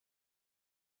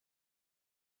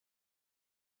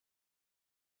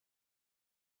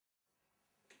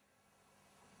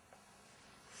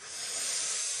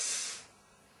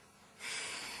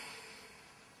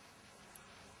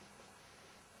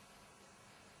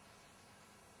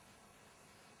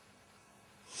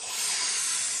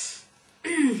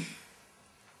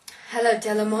Hello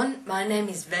Talamon, my name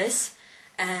is Ves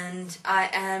and I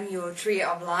am your tree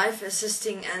of life,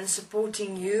 assisting and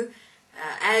supporting you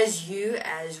as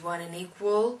one and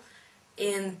equal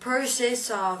in process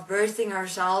of birthing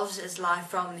ourselves as life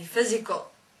from the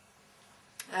physical.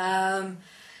 Talamon,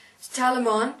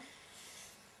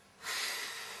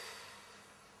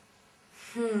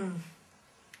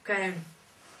 okay,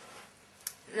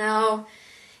 now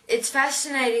it's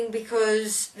fascinating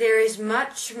because there is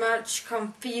much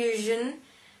confusion,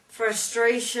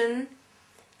 frustration,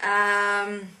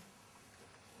 a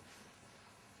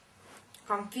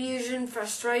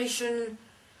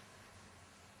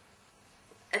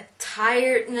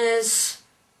tiredness,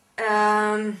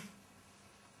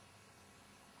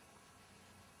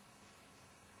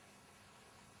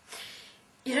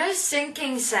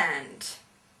 sinking sand.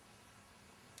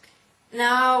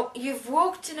 Now, you've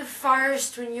walked in a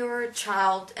forest when you were a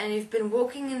child, and you've been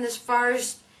walking in this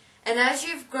forest, and as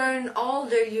you've grown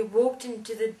older, you walked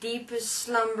into the deepest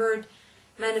slumbered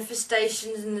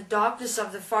manifestations in the darkness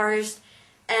of the forest,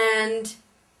 and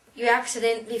you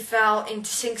accidentally fell into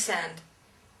sink sand.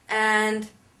 And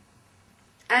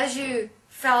as you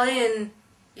fell in,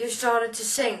 you started to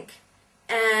sink,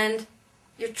 and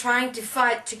you're trying to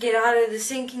fight to get out of the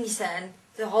sinking sand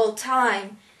the whole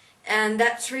time. And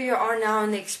that's where you are now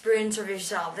in the experience of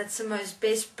yourself. That's the most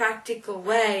best practical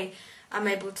way I'm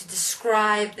able to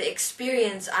describe the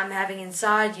experience I'm having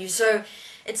inside you. So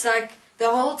it's like the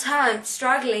whole time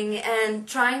struggling and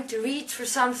trying to reach for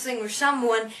something or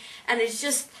someone, and it's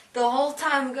just the whole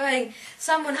time going,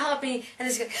 someone help me, and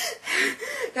it's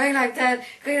going like that,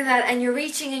 and you're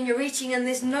reaching and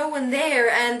there's no one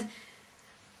there, and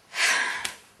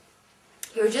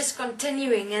you're just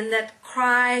continuing, and that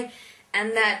cry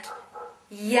and that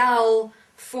yell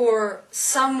for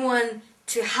someone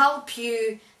to help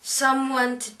you,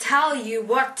 someone to tell you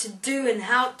what to do and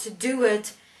how to do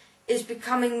it, is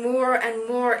becoming more and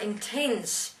more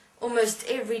intense almost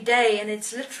every day. And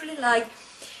it's literally like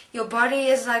your body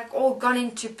is like all gone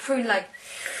into prune, like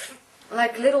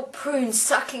little prunes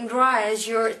sucking dry as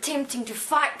you're attempting to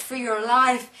fight for your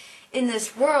life in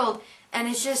this world, and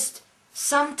it's just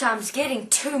sometimes getting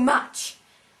too much.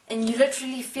 And you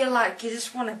literally feel like you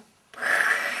just want to...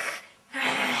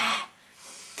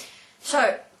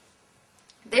 So,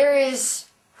 there is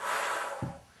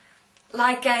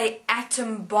like an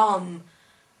atom bomb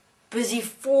busy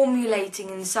formulating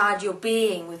inside your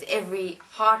being with every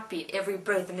heartbeat, every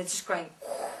breath, and it's just going...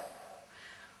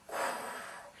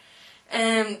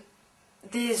 And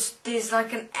there's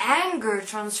like an anger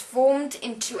transformed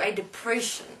into a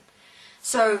depression.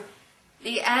 So,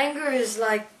 the anger is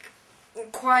like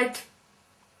quite,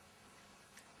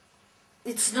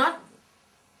 it's not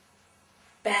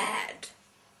bad,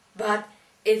 but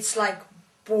it's like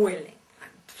boiling.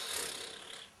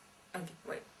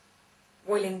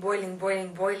 Boiling.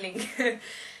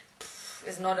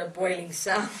 It's not a boiling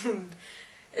sound.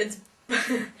 It's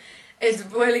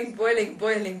boiling,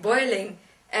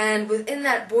 and within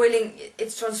that boiling,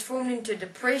 it's transformed into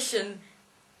depression,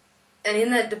 and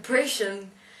in that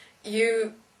depression,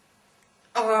 you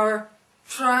are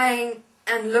trying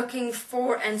and looking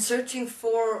for and searching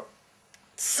for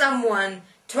someone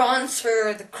to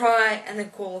answer the cry and the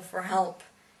call for help,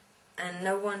 and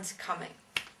no one's coming.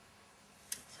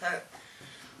 So,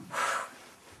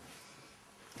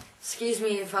 excuse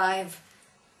me if I've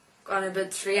gone a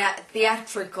bit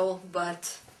theatrical,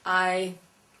 but I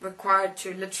required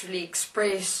to literally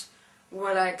express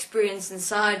what I experience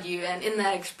inside you, and in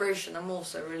that expression I'm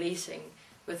also releasing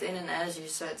within and as you,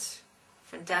 so it's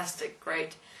fantastic,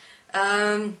 great.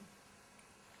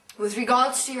 With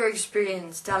regards to your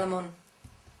experience, Talamon,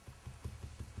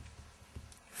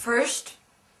 first,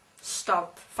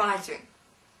 stop fighting.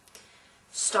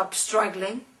 Stop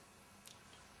struggling.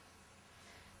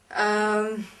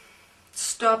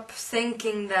 Stop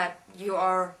thinking that you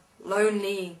are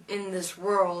lonely in this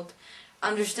world.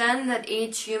 Understand that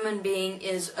each human being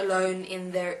is alone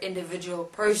in their individual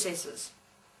processes.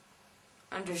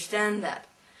 Understand that.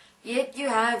 Yet you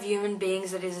have human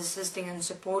beings that is assisting and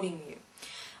supporting you.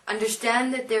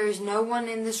 Understand that there is no one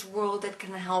in this world that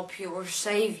can help you or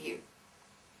save you.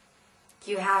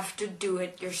 You have to do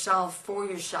it yourself for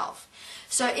yourself.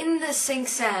 So in the sink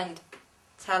sand,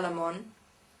 Talamon,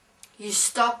 you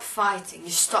stop fighting,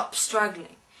 you stop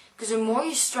struggling. Because the more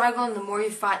you struggle and the more you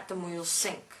fight, the more you'll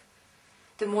sink.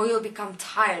 The more you'll become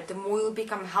tired, the more you'll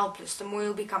become helpless, the more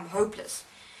you'll become hopeless.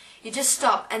 You just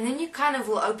stop, and then you kind of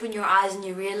will open your eyes and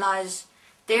you realize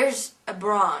there's a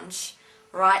branch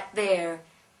right there,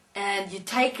 and you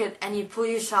take it and you pull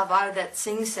yourself out of that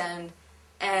sink sand,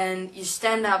 and you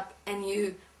stand up and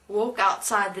you walk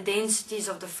outside the densities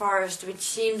of the forest, which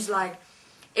seems like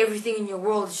everything in your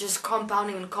world is just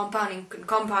compounding and compounding and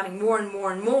compounding more and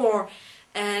more and more,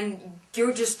 and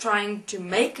you're just trying to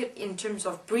make it in terms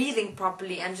of breathing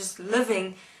properly and just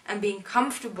living and being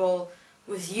comfortable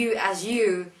with you as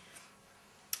you.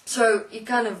 So you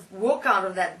kind of walk out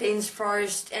of that dense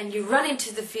forest and you run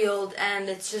into the field, and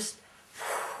it's just,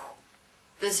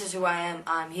 this is who I am,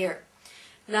 I'm here.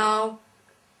 Now,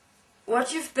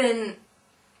 what you've been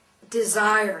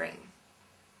desiring,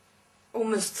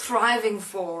 almost thriving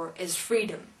for, is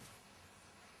freedom,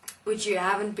 which you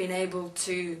haven't been able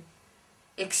to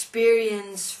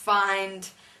experience, find,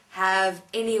 have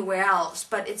anywhere else.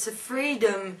 But it's a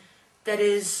freedom that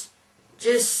is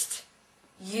just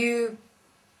you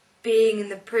being in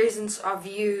the presence of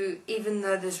you, even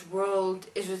though this world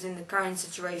is within the current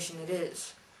situation it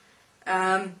is.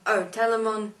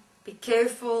 Talamon, be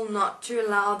careful not to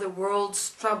allow the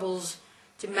world's troubles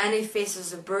to manifest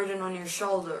as a burden on your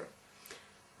shoulder.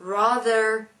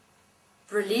 Rather,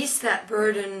 release that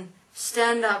burden,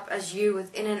 stand up as you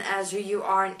within and as who you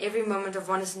are in every moment of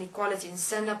oneness and equality, and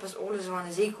stand up as all as one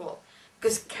is equal.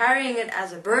 Because carrying it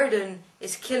as a burden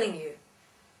is killing you.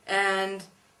 And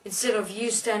instead of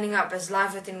you standing up as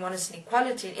life within oneness and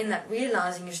equality, in that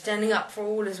realizing you're standing up for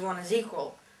all as one is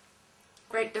equal.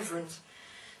 Great difference.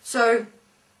 So,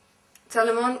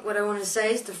 Talamon, what I want to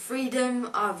say is the freedom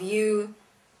of you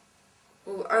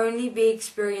will only be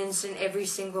experienced in every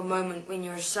single moment when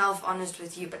you're self-honest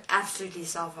with you, but absolutely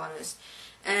self-honest.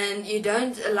 And you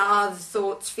don't allow the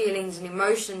thoughts, feelings, and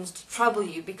emotions to trouble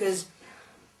you, because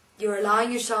you're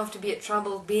allowing yourself to be a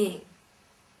troubled being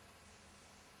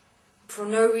for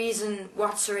no reason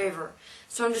whatsoever.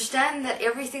 So understand that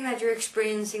everything that you're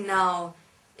experiencing now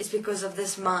is because of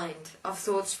this mind of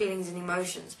thoughts, feelings, and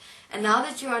emotions. And now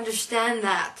that you understand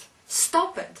that,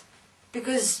 stop it,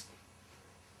 because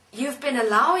you've been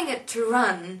allowing it to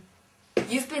run.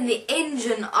 You've been the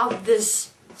engine of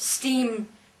this steam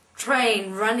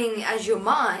train running as your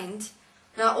mind.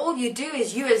 Now all you do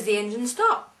is you as the engine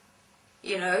stop.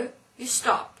 You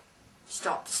stop.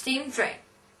 Stop the steam train.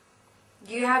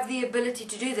 You have the ability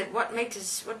to do that. What makes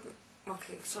us,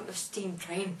 okay, it's not a steam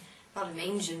train, not an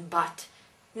engine, but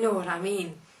you know what I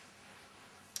mean.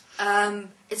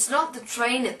 It's not the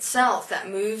train itself that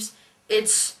moves,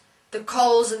 it's the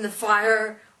coals in the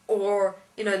fire, or,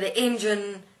 the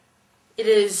engine. It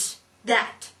is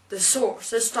that, the source.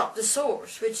 So stop the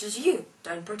source, which is you.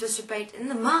 Don't participate in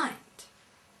the mind.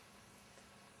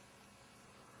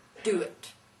 Do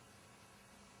it.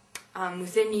 I'm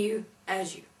within you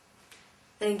as you.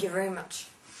 Thank you very much.